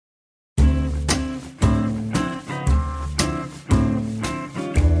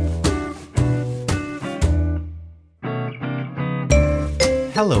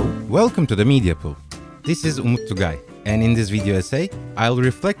Hello, welcome to the Media Pool. This is Umut, and in this video essay, I'll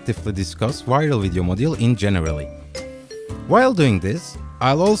reflectively discuss viral video module in generally. While doing this,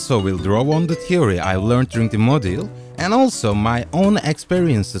 I'll also will draw on the theory I've learned during the module and also my own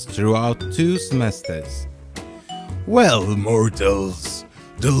experiences throughout 2 semesters. Well, mortals,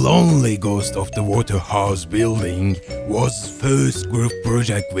 the lonely ghost of the Waterhouse building was first group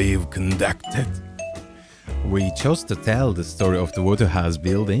project we've conducted. We chose to tell the story of the Waterhouse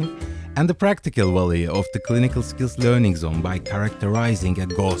building and the practical value of the clinical skills learning zone by characterizing a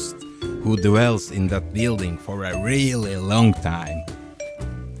ghost who dwells in that building for a really long time.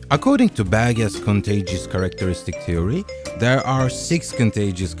 According to Berger's contagious characteristic theory, there are 6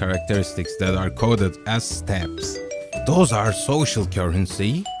 contagious characteristics that are coded as steps. Those are social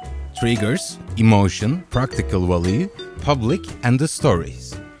currency, triggers, emotion, practical value, public, and the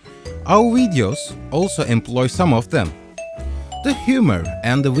stories. Our videos also employ some of them. The humor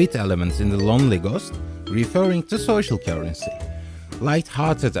and the wit elements in The Lonely Ghost, referring to social currency.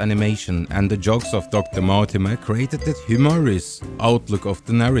 Light-hearted animation and the jokes of Dr. Mortimer created that humorous outlook of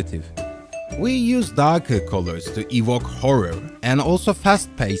the narrative. We use darker colors to evoke horror and also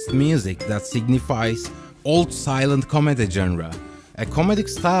fast-paced music that signifies old silent comedy genre. A comedic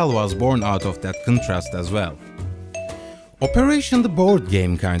style was born out of that contrast as well. Operation the board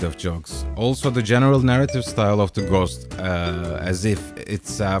game kind of jokes, also the general narrative style of the Ghost, as if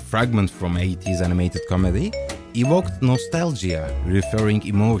it's a fragment from 80s animated comedy, evoked nostalgia, referring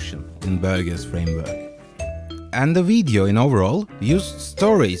emotion in Berger's framework. And the video in overall used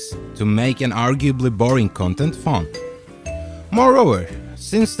stories to make an arguably boring content fun. Moreover,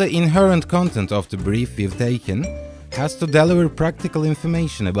 since the inherent content of the brief we've taken has to deliver practical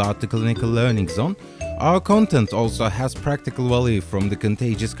information about the clinical learning zone, our content also has practical value from the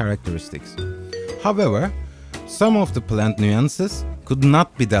contagious characteristics. However, some of the planned nuances could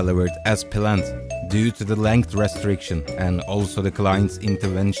not be delivered as planned due to the length restriction and also the client's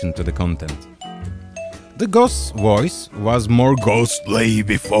intervention to the content. The ghost's voice was more ghostly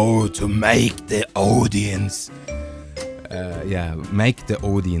before to make the audience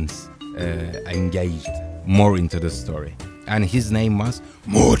engaged more into the story. And his name was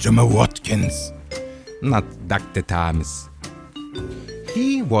Mortimer Watkins, not Dr. Thomas.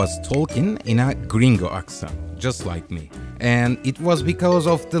 He was talking in a gringo accent, just like me. And it was because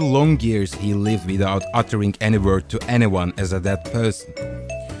of the long years he lived without uttering any word to anyone as a dead person.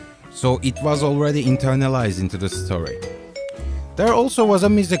 So it was already internalized into the story. There also was a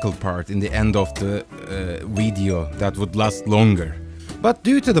musical part in the end of the video that would last longer. But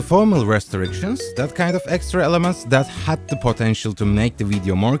due to the formal restrictions, that kind of extra elements that had the potential to make the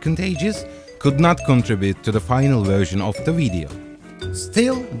video more contagious could not contribute to the final version of the video.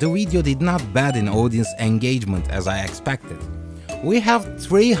 Still, the video did not bad in audience engagement as I expected. We have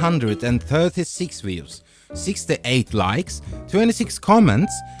 336 views, 68 likes, 26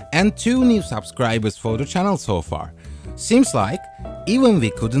 comments and 2 new subscribers for the channel so far. Seems like, even we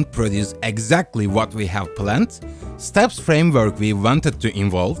couldn't produce exactly what we have planned, steps framework we wanted to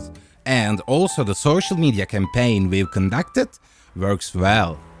involve, and also the social media campaign we've conducted, works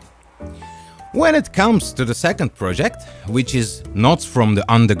well. When it comes to the second project, which is Notes from the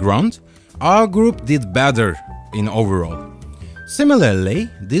Underground, our group did better in overall. Similarly,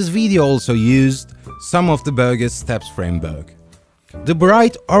 this video also used some of the Berger's steps framework. The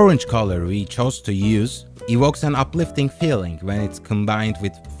bright orange color we chose to use evokes an uplifting feeling when it's combined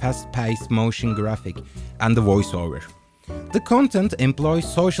with fast-paced motion graphic and the voiceover. The content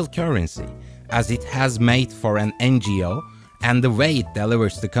employs social currency, as it has made for an NGO, and the way it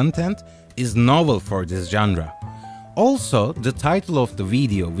delivers the content is novel for this genre. Also, the title of the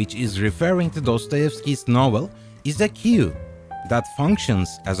video, which is referring to Dostoevsky's novel, is a cue that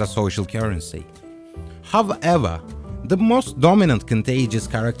functions as a social currency. However, the most dominant contagious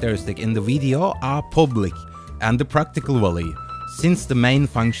characteristic in the video are public and the practical value, since the main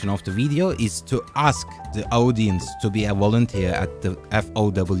function of the video is to ask the audience to be a volunteer at the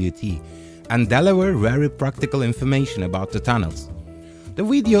FOWT and deliver very practical information about the tunnels. The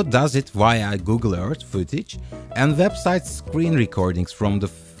video does it via Google Earth footage and website screen recordings from the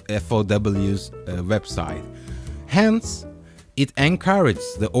FOW's website. Hence, it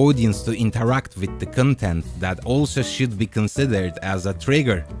encourages the audience to interact with the content that also should be considered as a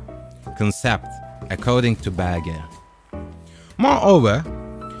trigger concept, according to Berger. Moreover,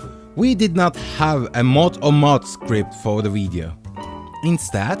 we did not have a mod-o-mod script for the video.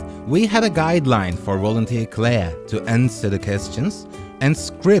 Instead, we had a guideline for volunteer Claire to answer the questions, and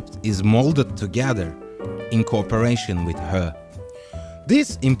script is molded together in cooperation with her.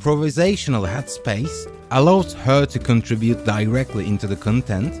 This improvisational headspace allowed her to contribute directly into the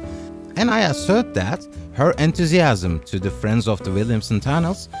content, and I assert that her enthusiasm to the Friends of the Williamson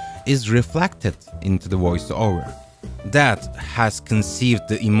Tunnels is reflected into the voiceover. That has conceived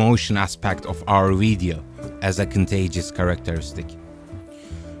the emotion aspect of our video as a contagious characteristic.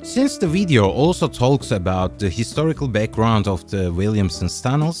 Since the video also talks about the historical background of the Williamson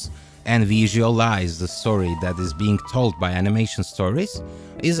tunnels and visualize the story that is being told by animation stories,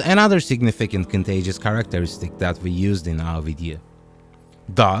 is another significant contagious characteristic that we used in our video.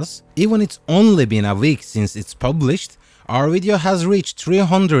 Thus, even it's only been a week since it's published, our video has reached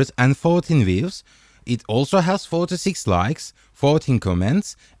 314 views. It also has 46 likes, 14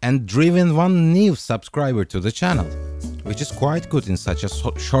 comments, and driven one new subscriber to the channel, which is quite good in such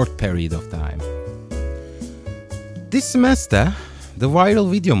a short period of time. This semester, the viral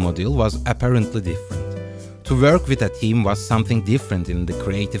video module was apparently different. To work with a team was something different in the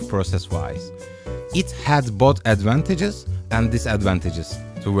creative process-wise. It had both advantages and disadvantages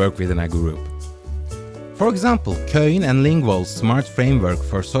to work within a group. For example, Coin and Lingwall's smart framework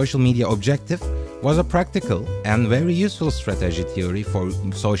for social media objective was a practical and very useful strategy theory for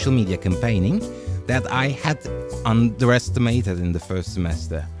social media campaigning that I had underestimated in the first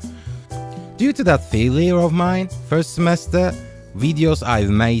semester. Due to that failure of mine, first semester, videos I've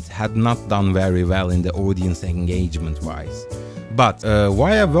made had not done very well in the audience engagement wise. But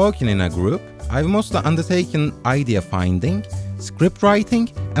while working in a group, I've mostly undertaken idea finding, script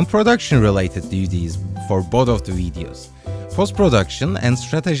writing and production related duties for both of the videos. Post-production and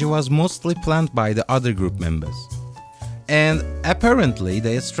strategy was mostly planned by the other group members. And apparently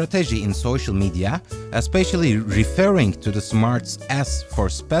their strategy in social media, especially referring to the smarts S for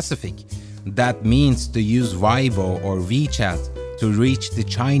specific, that means to use Weibo or WeChat to reach the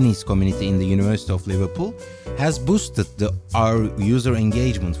Chinese community in the University of Liverpool, has boosted our user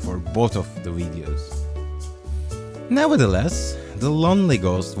engagement for both of the videos. Nevertheless, The Lonely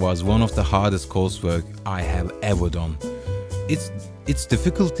Ghost was one of the hardest coursework I have ever done. Its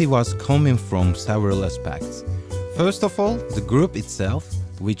difficulty was coming from several aspects. First of all, the group itself,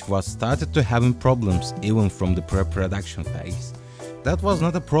 which was started to having problems even from the pre-production phase. That was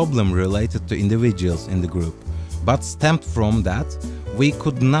not a problem related to individuals in the group, but stemmed from that we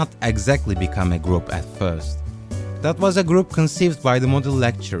could not exactly become a group at first. That was a group conceived by the model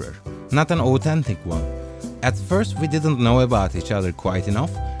lecturer, not an authentic one. At first we didn't know about each other quite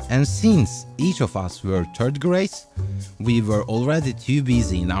enough, and since each of us were third grades, we were already too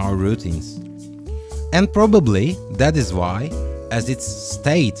busy in our routines. And probably that is why, as it's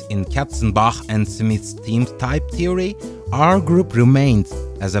stated in Katzenbach and Smith's team type theory, our group remained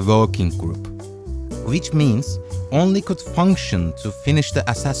as a working group, which means only could function to finish the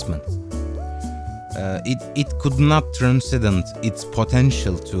assessment. It could not transcend its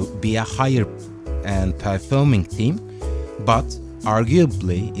potential to be a higher and performing team, but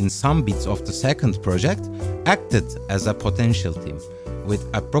arguably in some bits of the second project acted as a potential team, with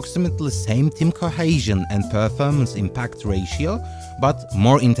approximately same team cohesion and performance impact ratio, but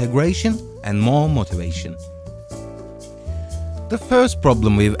more integration and more motivation. The first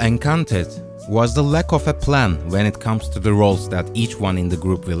problem we've encountered was the lack of a plan when it comes to the roles that each one in the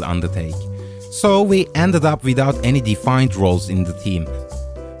group will undertake. So we ended up without any defined roles in the team.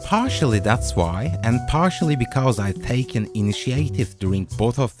 Partially that's why, and partially because I've taken initiative during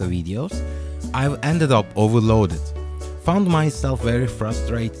both of the videos, I've ended up overloaded. Found myself very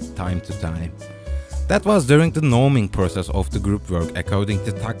frustrated time to time. That was during the norming process of the group work according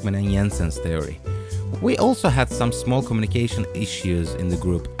to Tuckman and Jensen's theory. We also had some small communication issues in the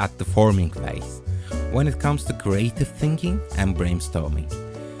group at the forming phase, when it comes to creative thinking and brainstorming.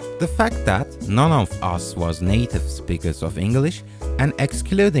 The fact that none of us was native speakers of English, and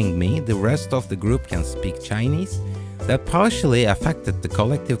excluding me, the rest of the group can speak Chinese, that partially affected the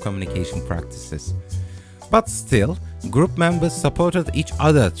collective communication practices. But still, group members supported each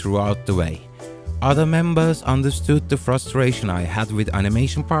other throughout the way. Other members understood the frustration I had with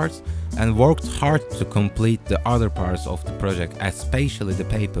animation parts and worked hard to complete the other parts of the project, especially the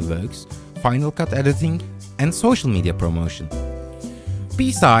paperworks, Final Cut editing, and social media promotion.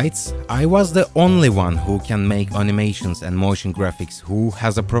 Besides, I was the only one who can make animations and motion graphics who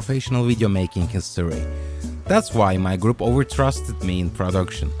has a professional video making history. That's why my group overtrusted me in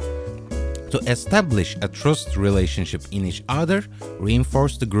production. To establish a trust relationship in each other,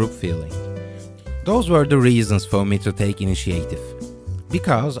 reinforce the group feeling. Those were the reasons for me to take initiative.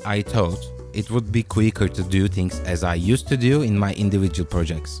 Because I thought it would be quicker to do things as I used to do in my individual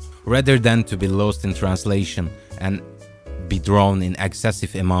projects, rather than to be lost in translation and be drawn in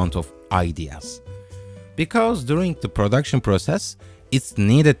excessive amount of ideas. Because during the production process, It's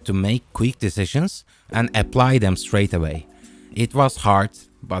needed to make quick decisions and apply them straight away. It was hard,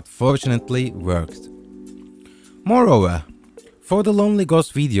 but fortunately worked. Moreover, for the Lonely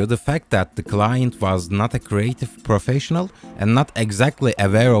Ghost video, the fact that the client was not a creative professional and not exactly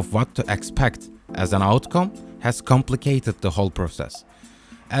aware of what to expect as an outcome has complicated the whole process.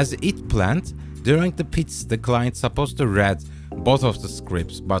 As it planned, during the pitch the client supposed to read both of the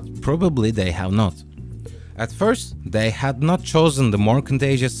scripts, but probably they have not. At first, they had not chosen the more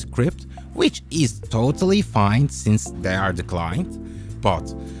contagious script, which is totally fine since they are the client,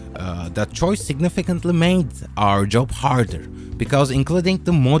 but that choice significantly made our job harder, because including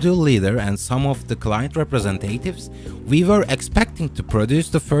the module leader and some of the client representatives, we were expecting to produce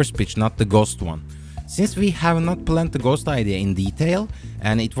the first pitch, not the ghost one. Since we have not planned the ghost idea in detail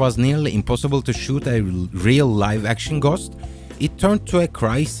and it was nearly impossible to shoot a real live action ghost, it turned to a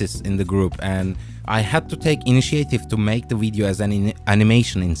crisis in the group and I had to take initiative to make the video as an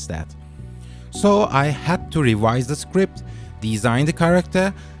animation instead. So I had to revise the script, design the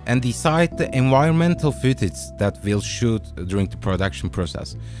character and decide the environmental footage that we'll shoot during the production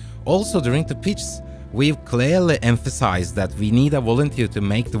process. Also during the pitch, we've clearly emphasized that we need a volunteer to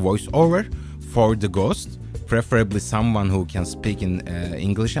make the voiceover for the ghost, preferably someone who can speak in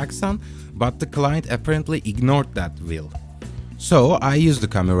English accent, but the client apparently ignored that will. So I used the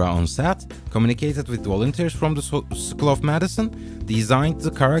camera on set, communicated with volunteers from the School of Medicine, designed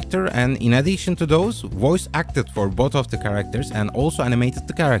the character and in addition to those, voice acted for both of the characters and also animated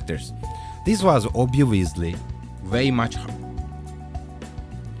the characters. This was obviously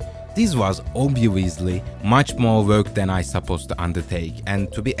much more work than I supposed to undertake,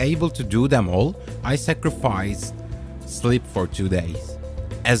 and to be able to do them all, I sacrificed sleep for 2 days.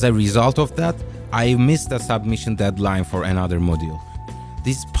 As a result of that, I missed a submission deadline for another module.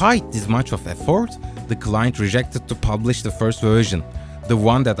 Despite this much of effort, the client rejected to publish the first version, the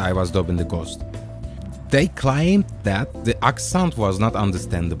one that I was dubbing the ghost. They claimed that the accent was not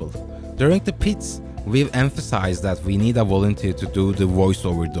understandable. During the pitch, we've emphasized that we need a volunteer to do the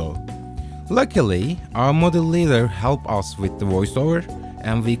voiceover though. Luckily, our model leader helped us with the voiceover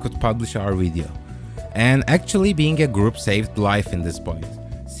and we could publish our video. And actually being a group saved life in this point.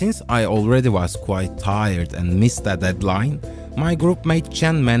 Since I already was quite tired and missed that deadline, my group mate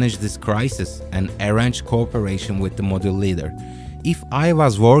Chen managed this crisis and arranged cooperation with the model leader. If I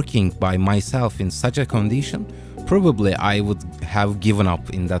was working by myself in such a condition, probably I would have given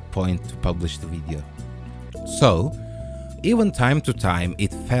up in that point to publish the video. So, even time to time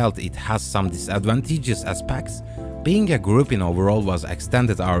it felt it has some disadvantageous aspects, being a group in overall was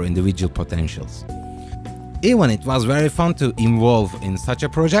extended our individual potentials. Even it was very fun to involve in such a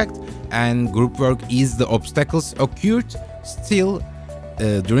project and group work eased the obstacles occurred, still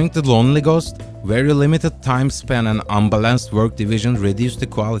during the Lonely Ghost, very limited time span and unbalanced work division reduced the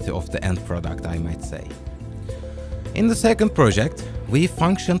quality of the end product, I might say. In the second project, we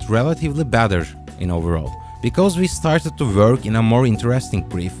functioned relatively better in overall, because we started to work in a more interesting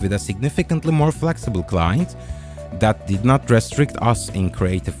brief with a significantly more flexible client that did not restrict us in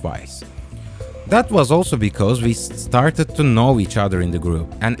creative wise. That was also because we started to know each other in the group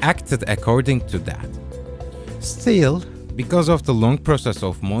and acted according to that. Still, because of the long process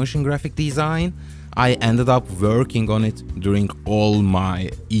of motion graphic design, I ended up working on it during all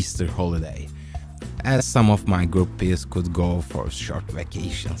my Easter holiday, as some of my group peers could go for short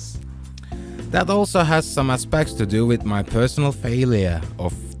vacations. That also has some aspects to do with my personal failure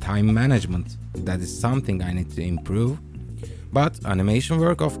of time management. That is something I need to improve. But animation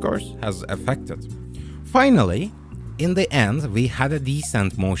work, of course, has affected. Finally, in the end, we had a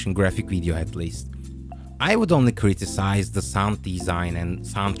decent motion graphic video at least. I would only criticize the sound design and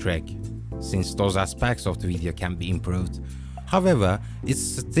soundtrack, since those aspects of the video can be improved. However, it's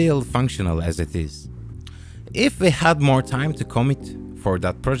still functional as it is. If we had more time to commit for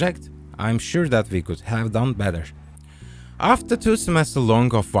that project, I'm sure that we could have done better. After 2 semesters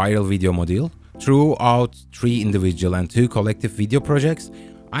long of viral video module, throughout 3 individual and 2 collective video projects,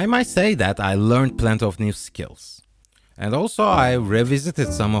 I might say that I learned plenty of new skills. And also I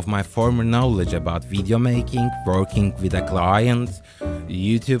revisited some of my former knowledge about video making, working with a client,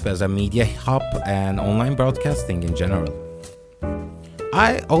 YouTube as a media hub and online broadcasting in general.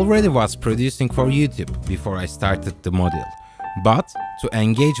 I already was producing for YouTube before I started the module, but to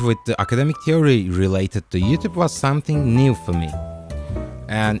engage with the academic theory related to YouTube was something new for me.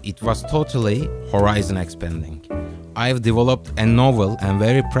 And it was totally horizon expanding. I've developed a novel and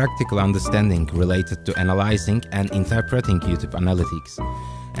very practical understanding related to analyzing and interpreting YouTube analytics,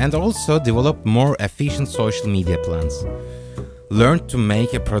 and also developed more efficient social media plans. learned to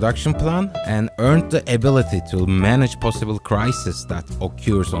make a production plan, and earned the ability to manage possible crises that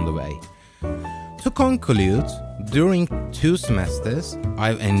occurs on the way. To conclude, during 2 semesters,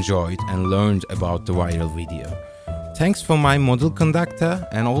 I've enjoyed and learned about the viral video. Thanks for my model conductor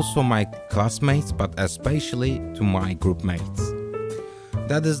and also my classmates, but especially to my group mates.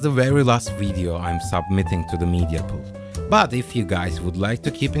 That is the very last video I'm submitting to the media pool. But if you guys would like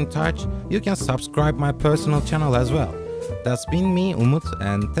to keep in touch, you can subscribe my personal channel as well. That's been me, Umut,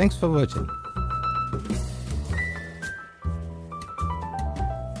 and thanks for watching.